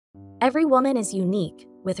Every woman is unique,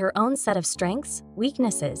 with her own set of strengths,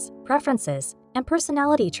 weaknesses, preferences, and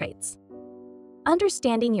personality traits.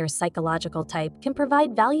 Understanding your psychological type can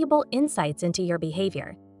provide valuable insights into your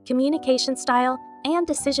behavior, communication style, and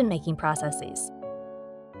decision-making processes.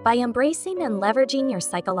 By embracing and leveraging your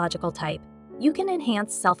psychological type, you can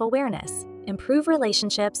enhance self-awareness, improve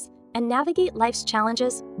relationships, and navigate life's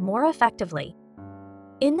challenges more effectively.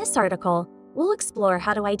 In this article, we'll explore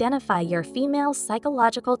how to identify your female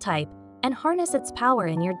psychological type and harness its power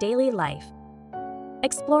in your daily life.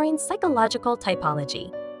 Exploring psychological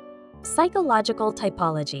typology. Psychological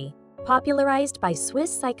typology, popularized by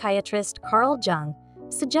Swiss psychiatrist Carl Jung,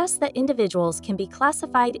 suggests that individuals can be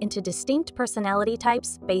classified into distinct personality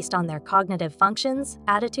types based on their cognitive functions,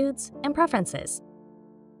 attitudes, and preferences.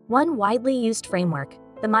 One widely used framework,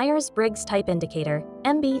 the Myers-Briggs Type Indicator,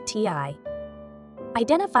 MBTI,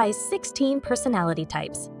 identifies 16 personality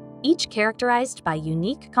types, each characterized by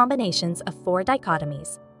unique combinations of 4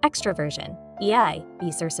 dichotomies: extroversion, EI,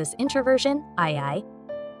 versus introversion, II,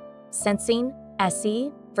 sensing,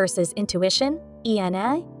 SE, versus intuition,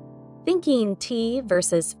 ENA, thinking, T,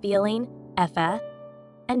 versus feeling, FE,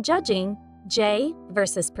 and judging, J,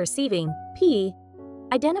 versus perceiving, P,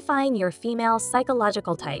 identifying your female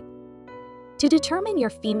psychological type. To determine your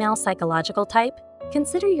female psychological type,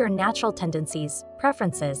 consider your natural tendencies,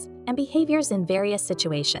 preferences, and behaviors in various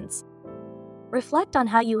situations. Reflect on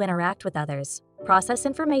how you interact with others, process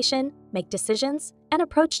information, make decisions, and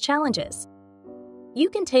approach challenges. You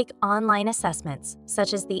can take online assessments,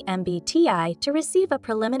 such as the MBTI, to receive a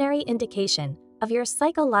preliminary indication of your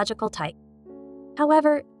psychological type.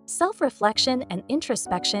 However, self-reflection and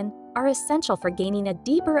introspection are essential for gaining a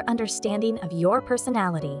deeper understanding of your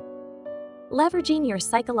personality. Leveraging your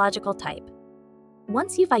psychological type.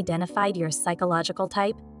 Once you've identified your psychological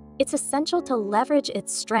type, it's essential to leverage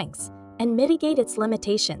its strengths and mitigate its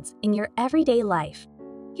limitations in your everyday life.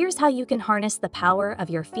 Here's how you can harness the power of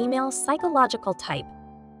your female psychological type.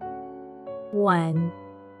 1.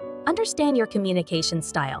 Understand your communication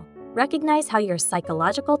style. Recognize how your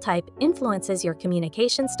psychological type influences your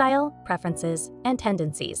communication style, preferences, and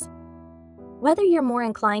tendencies. Whether you're more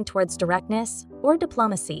inclined towards directness or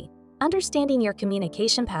diplomacy, understanding your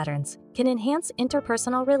communication patterns can enhance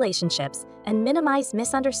interpersonal relationships and minimize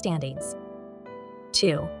misunderstandings.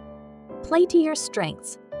 2. Play to your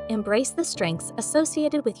strengths. Embrace the strengths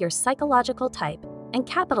associated with your psychological type and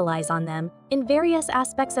capitalize on them in various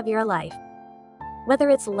aspects of your life. Whether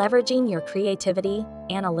it's leveraging your creativity,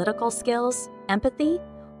 analytical skills, empathy,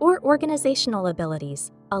 or organizational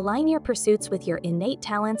abilities, align your pursuits with your innate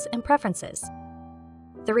talents and preferences.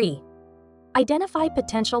 3. Identify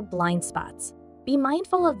potential blind spots. Be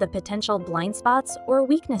mindful of the potential blind spots or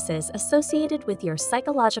weaknesses associated with your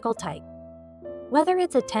psychological type. Whether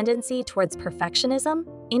it's a tendency towards perfectionism,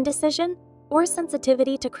 indecision, or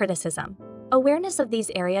sensitivity to criticism, awareness of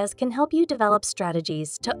these areas can help you develop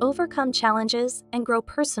strategies to overcome challenges and grow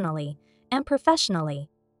personally and professionally.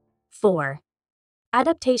 4.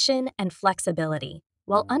 Adaptation and flexibility.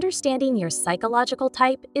 While understanding your psychological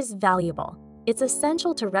type is valuable, it's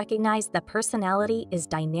essential to recognize that personality is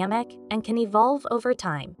dynamic and can evolve over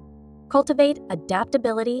time. Cultivate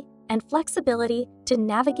adaptability and flexibility to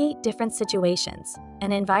navigate different situations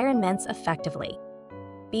and environments effectively.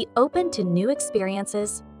 Be open to new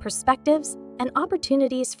experiences, perspectives, and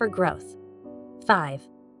opportunities for growth. 5.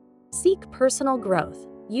 Seek personal growth.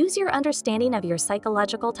 Use your understanding of your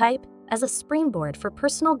psychological type as a springboard for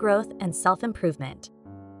personal growth and self-improvement.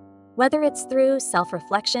 Whether it's through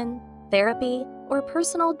self-reflection, therapy, or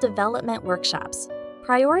personal development workshops,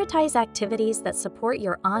 prioritize activities that support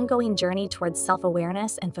your ongoing journey towards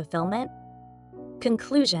self-awareness and fulfillment.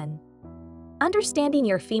 Conclusion. Understanding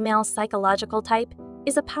your female psychological type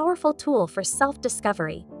is a powerful tool for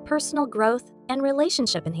self-discovery, personal growth, and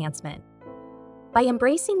relationship enhancement. By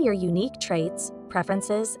embracing your unique traits,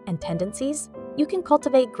 preferences, and tendencies, you can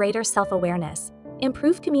cultivate greater self-awareness,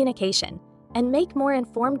 improve communication, and make more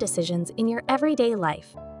informed decisions in your everyday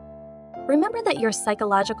life. Remember that your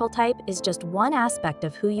psychological type is just one aspect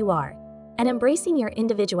of who you are, and embracing your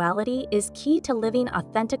individuality is key to living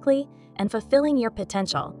authentically and fulfilling your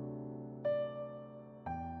potential.